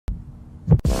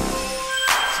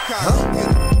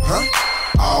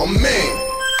Oh man.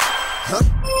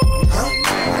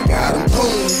 I got them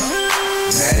coons.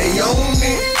 Now they own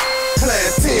me.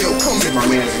 Clientele coming. My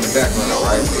man's in the background,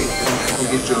 right? Come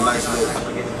get you a nice little.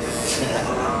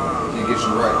 He get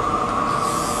you right.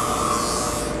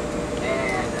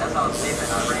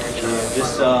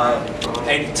 This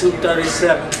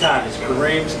 8237 Cottage,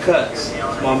 Kareem's Cuts.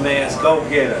 My man's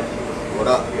Go-Getter. What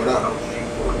up? What up?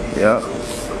 Yep.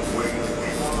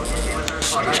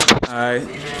 Alright,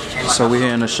 so we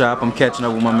here in the shop. I'm catching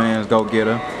up with my man's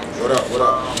Go-Getter. What up? What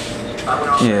up?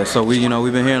 Yeah, so we've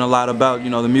been hearing a lot about,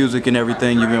 the music and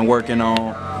everything you've been working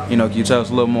on. Can you tell us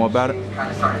a little more about it?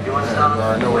 Man, you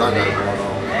already know what I got going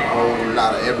on. A whole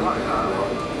lot of everything.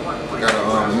 Got a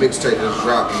mixtape that's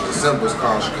dropped in December. It's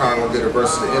called Chicagogetter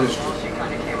versus the Industry.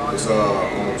 It's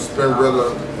on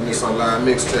Spinrilla and it's on Live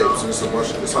Mixtapes, and it's on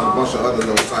a bunch of other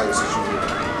little sites that you can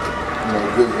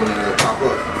Google and it'll pop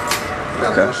up.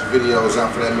 Got a bunch of videos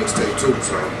out for that mixtape too,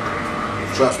 so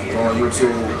trust me, go on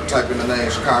YouTube, type in the name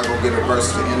Chicagogetter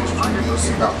versus the Industry, you'll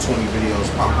see about 20 videos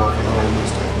pop up for the whole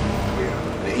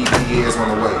mixtape. The EP is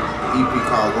on the way. The EP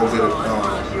called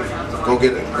Go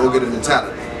Get It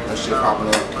Mentality. That shit popping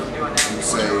up. You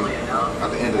say at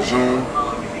the end of June,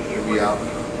 it'll be out.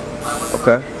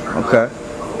 Okay.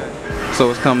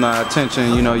 So it's come to our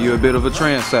attention, you're a bit of a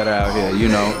trendsetter out here,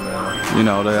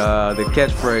 the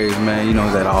catchphrase, man,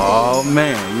 is that, oh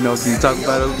man, can you talk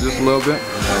about it just a little bit?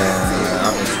 Man,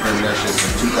 I've been screaming that shit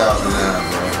since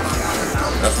 2009, bro.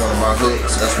 That's one of my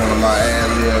hooks, that's one of my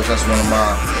ad-libs, that's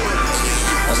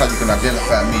how you can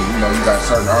identify me. You got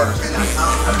certain artists, you can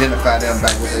identify them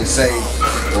by what they say,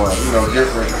 or,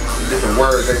 different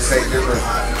words they say, different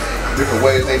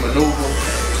ways they maneuver.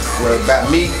 Where about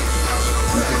me,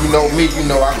 if you know me,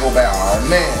 I go back, oh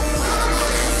man.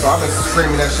 So I've been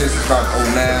screaming that shit since about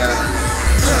 2009,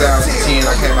 2010.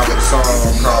 I came out with a song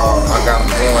called I Got 'Em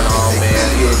Going On, man.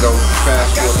 Here we go,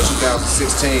 fast forward to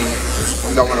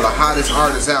 2016. One of the hottest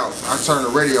artists out. I turned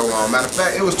the radio on. Matter of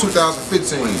fact, it was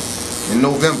 2015 in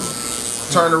November.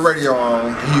 Turn the radio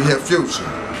on, you hear Future.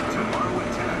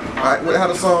 Alright, how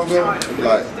the song go?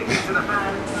 Like,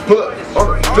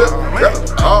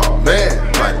 oh man,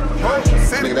 like,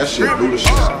 nigga, that shit blew the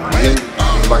shit out. It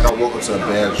was like I woke up to a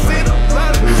bad dream.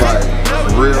 It was like,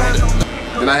 for real.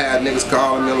 Then I had niggas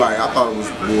calling me like, I thought it was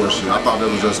bullshit. I thought they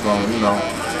was just gonna, I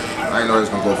didn't know they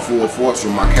was gonna go full force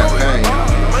with my campaign.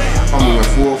 I'm going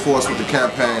full force with the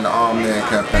campaign, the All Man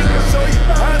campaign.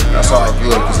 That's all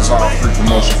good, because it's all free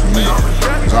promotion for me.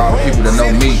 Because all the people that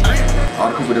know me, all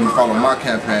the people that follow my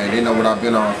campaign, they know what I've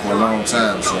been on for a long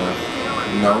time. So,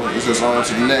 it's just on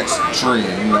to the next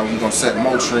trend. We're going to set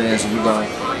more trends and we're going to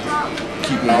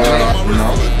keep it going,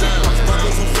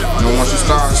 once you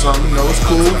start something, it's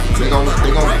cool. They're gonna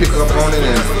pick up on it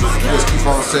and just keep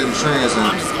on setting trends,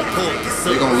 and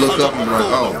they're gonna look up and be like,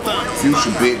 oh, Future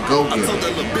big Go-Getter.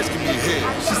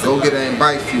 Go-Getter ain't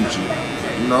bite Future.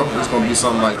 It's gonna be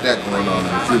something like that going on in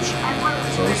the future.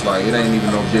 So it's like, it ain't even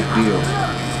no big deal.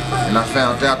 And I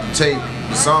found out the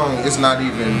song, it's not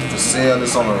even for sale.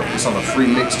 It's on a free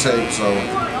mixtape, so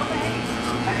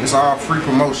it's all free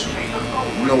promotion.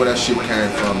 You know where that shit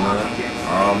came from, man.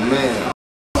 Oh man.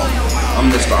 I'm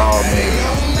Mr. All Man.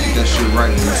 Get that shit right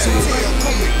when you see it.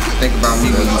 Think about me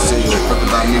when you see it. Think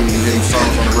about me when you hear them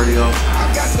songs on the radio.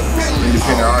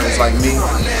 Independent artists like me.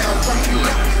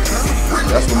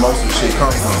 That's where most of the shit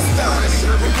comes from.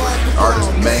 Artists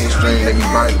mainstream, they be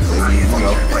biting.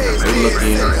 They look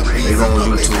in, they go on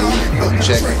YouTube, they be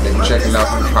checking out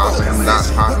who's popping, who's not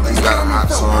popping, who got a hot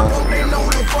song.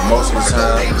 Most of the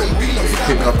time, they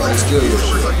pick up and they steal your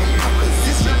shit.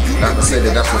 Not to say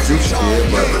that that's what Future did,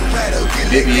 but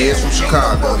BIBBY is from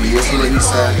Chicago. He is from the east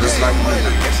side, just like me.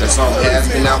 That song has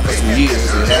been out for some years.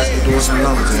 It has been doing some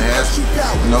numbers. It has,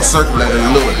 circulated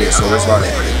a little bit. So it's like,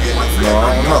 I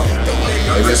don't know.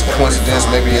 Maybe it's a coincidence,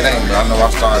 maybe it ain't. But I know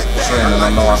I started trending. I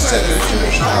know I said that shit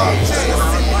in Chicago.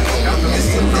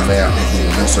 The man can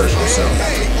research himself.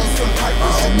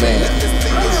 Oh man.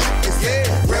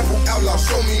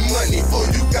 Show me money, or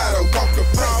you gotta walk the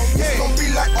brown. It's gonna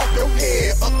be like off your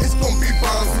head, up it's gonna be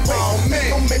bombs. Man,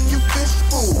 don't make you fish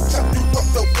food, chop you up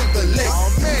though in the leg.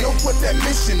 You know what that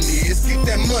mission is, get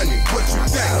that money, what you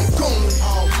think I'm going.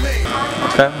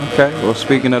 Okay. Well,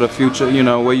 speaking of the future,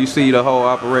 where you see the whole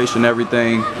operation,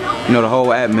 everything, the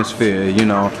whole atmosphere,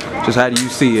 just how do you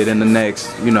see it in the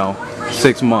next,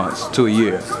 6 months to a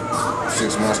year?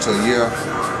 6 months to a year.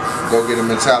 Go-Getter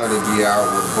Mentality be out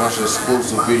with a bunch of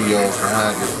exclusive videos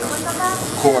behind it.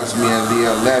 Of course, me and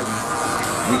Leah Levy,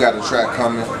 we got a track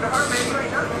coming.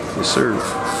 Yes, sir.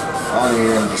 I don't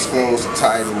even want to disclose the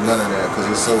title, none of that, because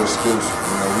it's so exclusive.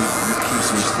 We keep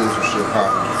some exclusive shit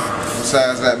popping.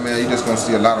 Besides that, man, you're just gonna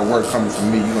see a lot of work coming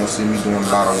from me. You're gonna see me doing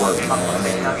a lot of work, man. I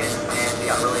mean,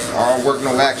 all work,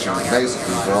 no action,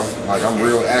 basically, bro. Like, I'm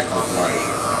real active. Like,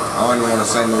 I don't even want to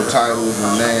say no titles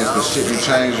and names, but shit be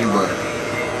changing, but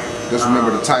just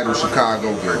remember the title,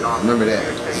 Chicagogetter. Remember that.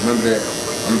 Remember that.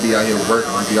 I'm gonna be out here working.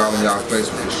 I'm gonna be all in y'all face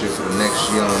with this shit for the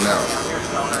next year on out.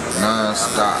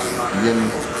 Non-stop. You get me?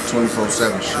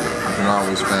 24/7 shit. You can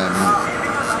always find me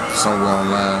somewhere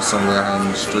online, somewhere out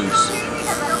in the streets.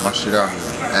 My shit out here.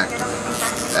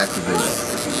 Active. Activated.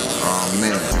 Oh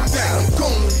man.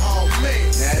 Oh man.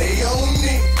 Now they on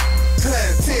it.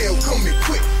 Clientele coming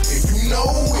quick. If you know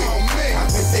it. Oh man. I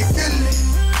think they feel it.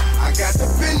 I got the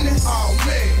business. Oh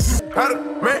man. How the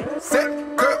man set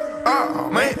up? Oh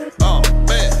man. Oh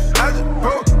man. I just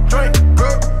broke drink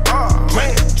up. Oh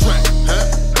man.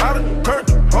 How to turn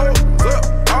the hoes up.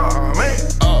 Oh man.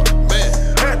 Oh man.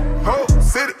 That whole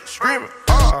city screaming.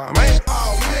 Oh man.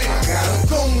 Oh man. I got them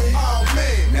going. Oh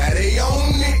man. Now they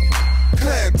on it.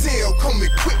 Clientele coming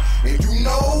quick. And you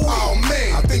know it. Oh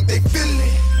man. I think they feel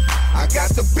it. I got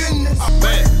the business.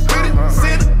 Man. With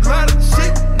it,